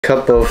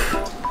Cup of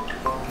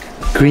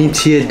green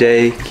tea a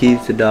day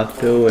keeps the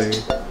doctor away.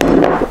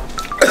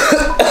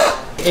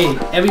 Hey,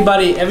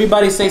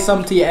 everybody say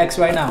something to your ex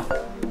right now.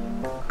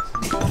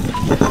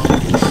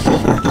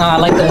 I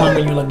like the one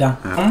when you look down.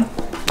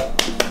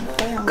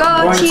 Go,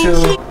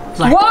 Chi.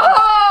 Like,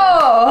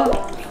 whoa!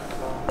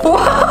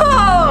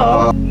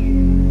 Whoa!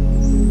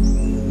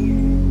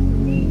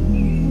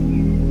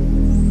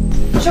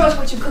 Show us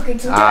what you're cooking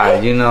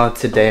today. You know,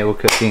 today we're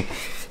cooking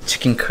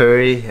chicken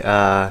curry.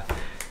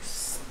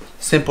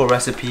 Simple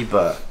recipe,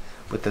 but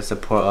with the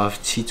support of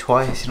Chi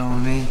Twice, you know what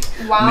I mean?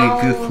 Wow.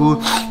 Make good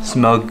food,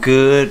 smell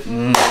good.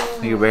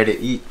 You ready to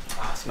eat?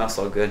 Oh, it smells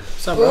so good.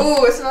 what's up, bro?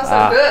 Ooh, it smells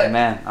so good.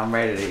 Man, I'm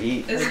ready to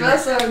eat. It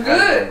smells so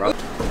good.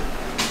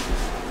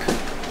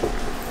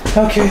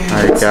 Okay.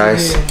 Alright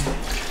guys,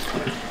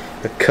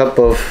 a cup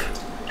of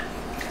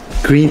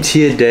green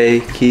tea a day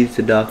keeps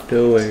the doctor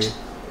away.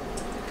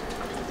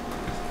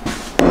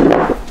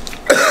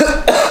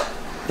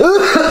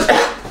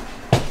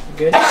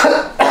 Good?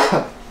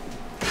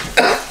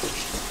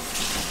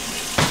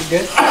 You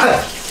good?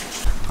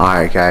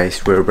 Alright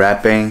guys, we're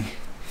wrapping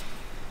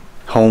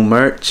home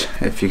merch.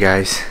 If you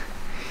guys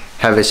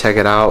haven't checked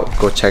it out,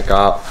 go check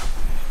out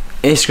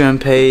Instagram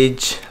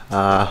page,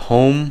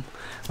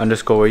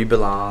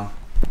 home_where-you-belong.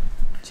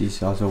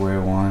 She's also wear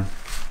one,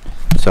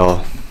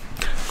 so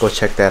go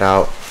check that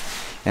out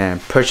and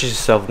purchase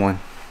yourself one.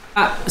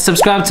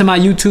 Subscribe to my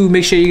YouTube.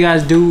 Make sure you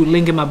guys do.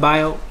 Link in my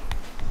bio.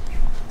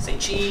 Say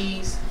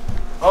cheese.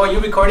 Oh, you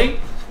recording?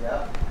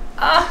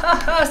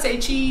 Yeah. Say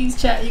cheese.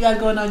 Chat. You guys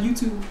going on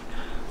YouTube?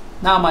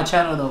 Not on my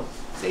channel though.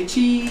 Say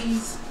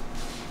cheese.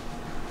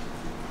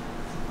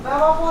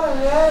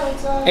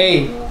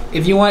 Hey,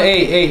 if you want,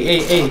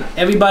 hey,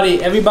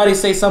 everybody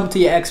say something to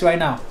your ex right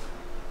now.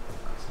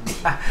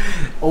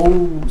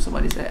 Oh,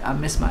 somebody said I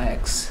miss my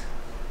ex.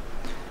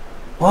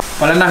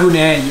 Wala na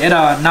hune,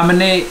 era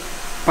namane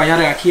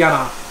payara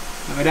kiana.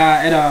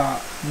 Era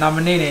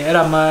namane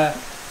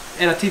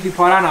era TV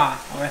parana,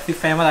 or if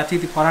family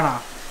TV parana.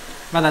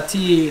 Mada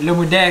T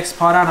Lumidex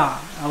parana,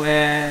 or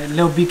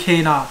Lil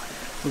BK na,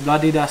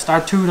 bloody the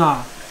Star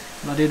Tuna,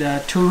 bloody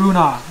the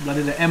Turuna,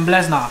 bloody the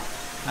Emblesna.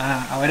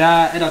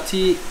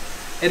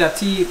 Era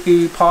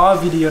T power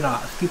video na,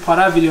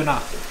 para video na.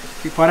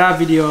 Para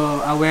video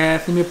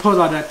where we post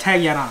on the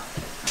tag yana.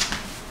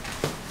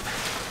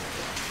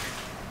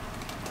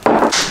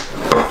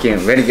 Okay,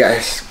 ready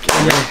guys.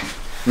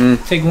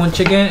 Take one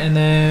chicken and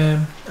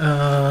then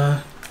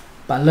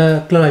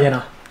pala klala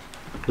yana.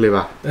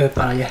 Liba.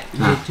 Pala ya.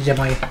 Jadi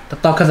mai.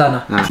 Tetap ke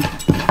sana.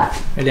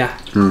 Ready ya?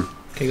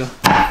 Okay, go.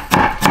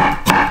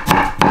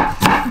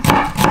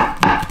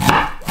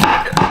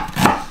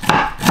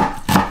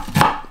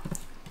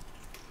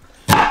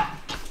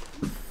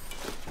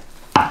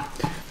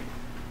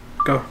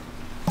 Go.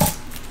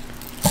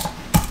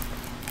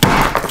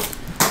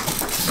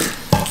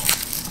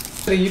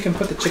 So you can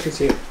put the chickens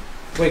here.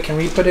 Wait, can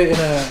we put it in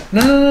a...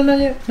 No, not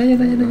yet. Not yet.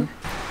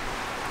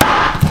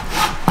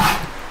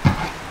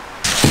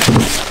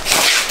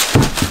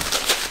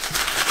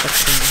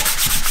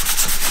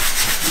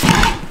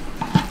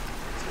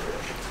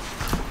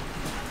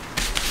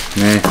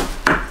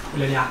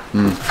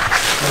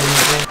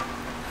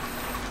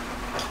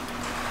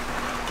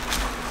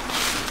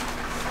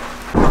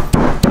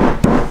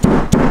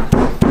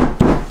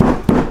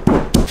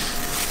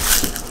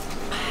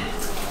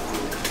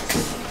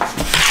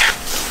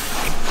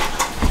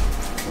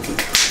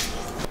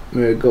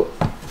 There we go.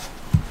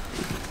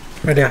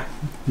 Right there.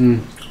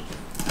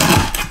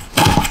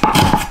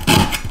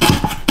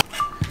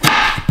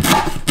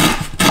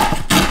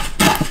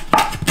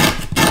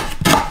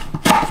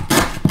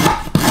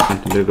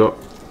 There we go.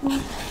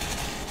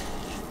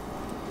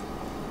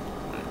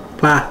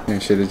 Wow. I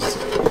should have just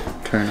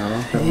turned it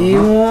off.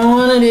 You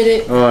wanted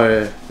it. Oh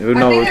yeah.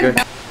 No, we're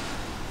good.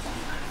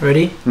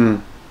 Ready?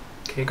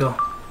 Okay, go.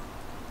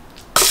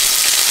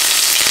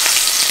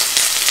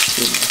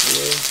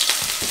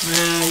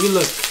 Man, you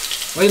look.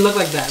 Why you look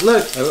like that?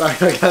 Look. I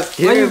got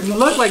scared. Why you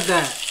look like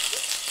that?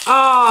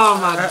 Oh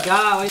my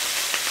god. It's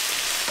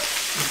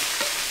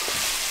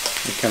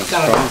kind of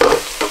strong.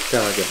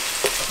 Kind of like it.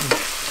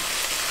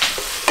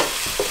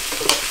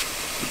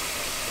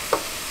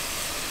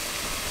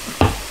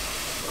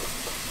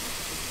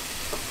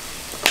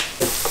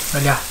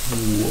 Ready?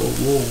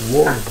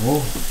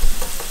 Whoa.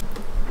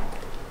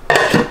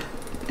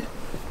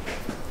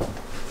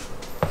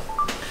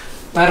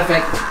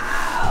 Perfect.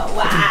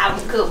 Wow,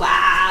 good.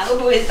 Wow,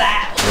 who is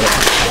that?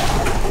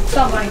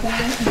 Something like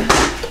that.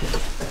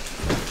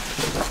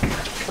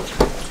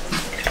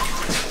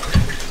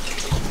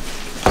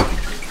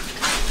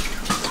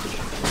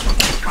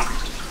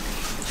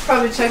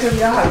 Probably check if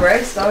y'all have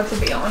rice though, to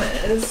be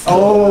honest.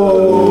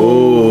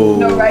 Oh.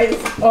 No rice.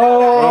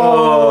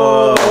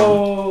 Oh.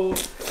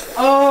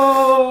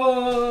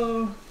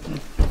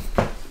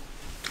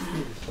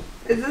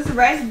 Is this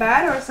rice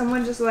bad or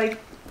someone just like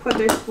put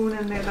their spoon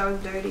in there that was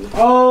dirty?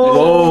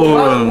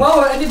 Oh.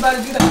 Whoa, would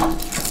anybody do that?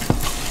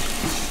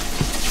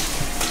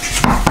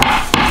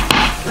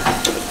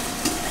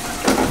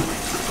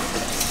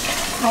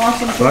 want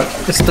some too. What?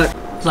 It's stuck.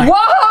 Like,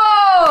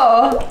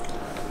 Whoa!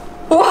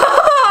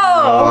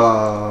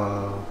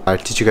 Whoa! I'll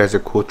teach you guys a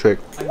cool trick.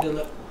 I did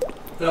it.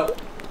 Look.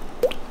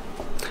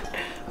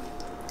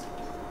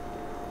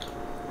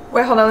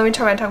 Wait, hold on. Let me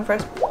try my tongue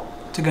first.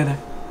 Together.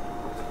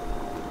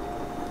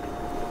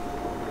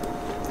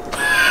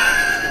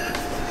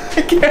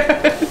 I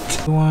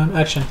can't. One,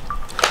 action.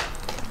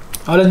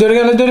 Oh, let's do it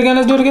again, let's do it again,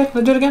 let's do it again,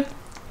 let's do it again.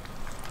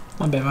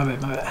 My bad, my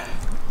bad, my bad.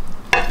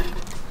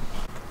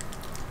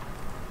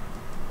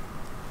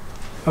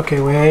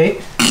 Okay,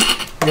 wait.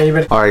 Yeah, you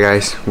better. Alright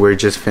guys, we're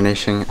just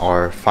finishing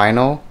our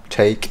final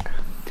take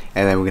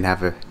and then we're gonna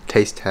have a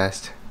taste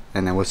test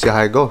and then we'll see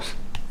how it goes.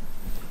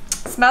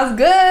 Smells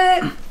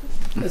good.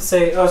 Let's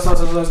say, oh, it's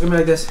gonna be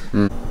like this.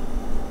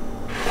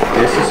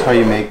 This is how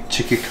you make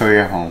chicken curry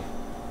at home.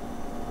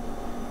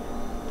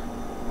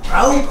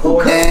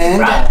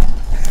 And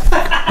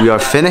we are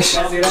finished,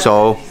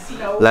 so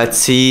let's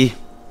see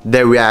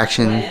their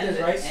reaction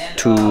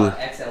to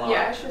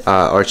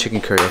our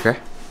chicken curry, okay?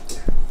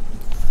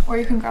 Or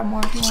you can grab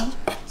more if you want.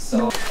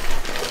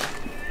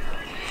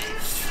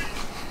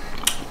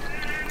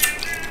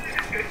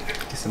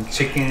 Get some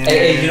chicken.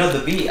 Hey, you know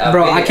the beat.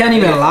 Bro, I can't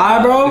even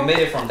lie, bro. We made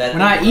it from that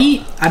When I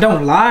eat, I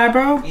don't lie,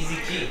 bro. Easy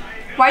key.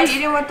 Why are you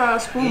eating with a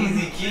spoon?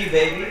 Easy key,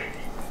 baby.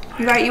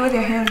 You gotta eat with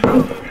your hands,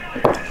 bro.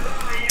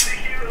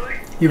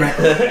 You're right.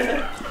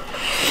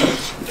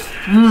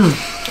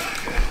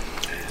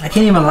 I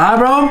can't even lie,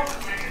 bro.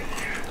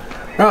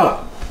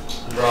 Bro.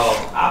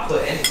 Bro, I'll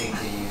put anything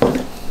to you.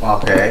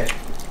 Okay.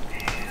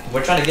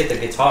 We're trying to get the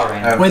guitar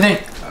right now. What do you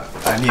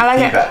think? I need I like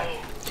it. feedback.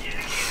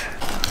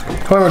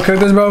 Whoever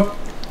cooked this, bro.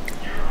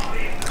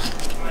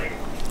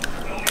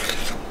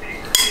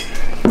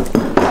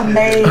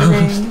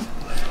 Amazing.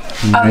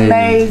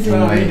 Amazing.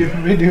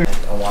 Redo.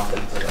 I want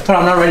them to. Hold on,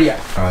 I'm not ready yet.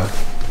 Alright,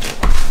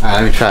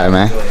 let me try it,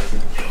 man.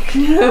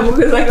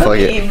 Because I Fuck could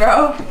it. eat,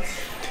 bro.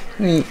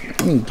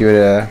 Let me give it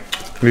a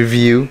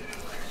review.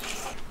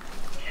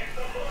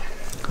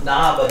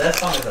 Nah, but that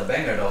song is a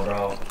banger though,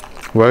 bro.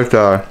 Worked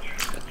hard.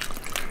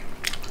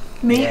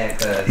 Me? Yeah,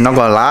 cause Not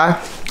gonna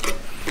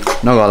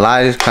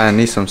lie, this kinda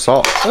needs some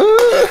salt.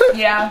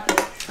 Yeah.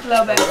 A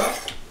little bit.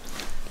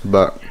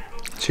 But,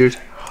 cheers.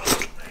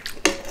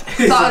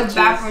 Salt is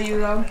bad for you,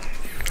 though.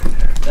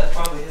 that's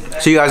probably his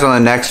best. See you guys on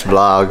the next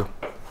vlog.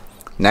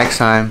 Next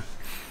time,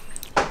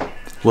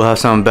 we'll have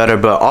something better.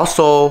 But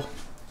also,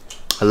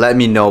 let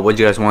me know what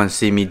you guys want to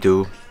see me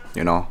do.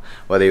 You know,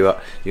 whether you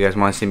guys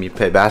want to see me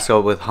play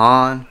basketball with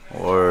Han,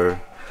 or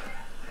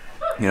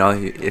you know,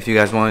 if you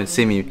guys want to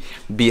see me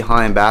beat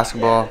Han in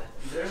basketball,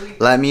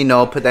 let me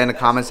know. Put that in the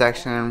comment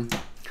section.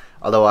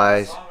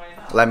 Otherwise,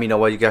 let me know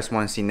what you guys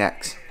want to see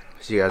next.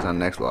 See you guys on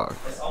the next vlog.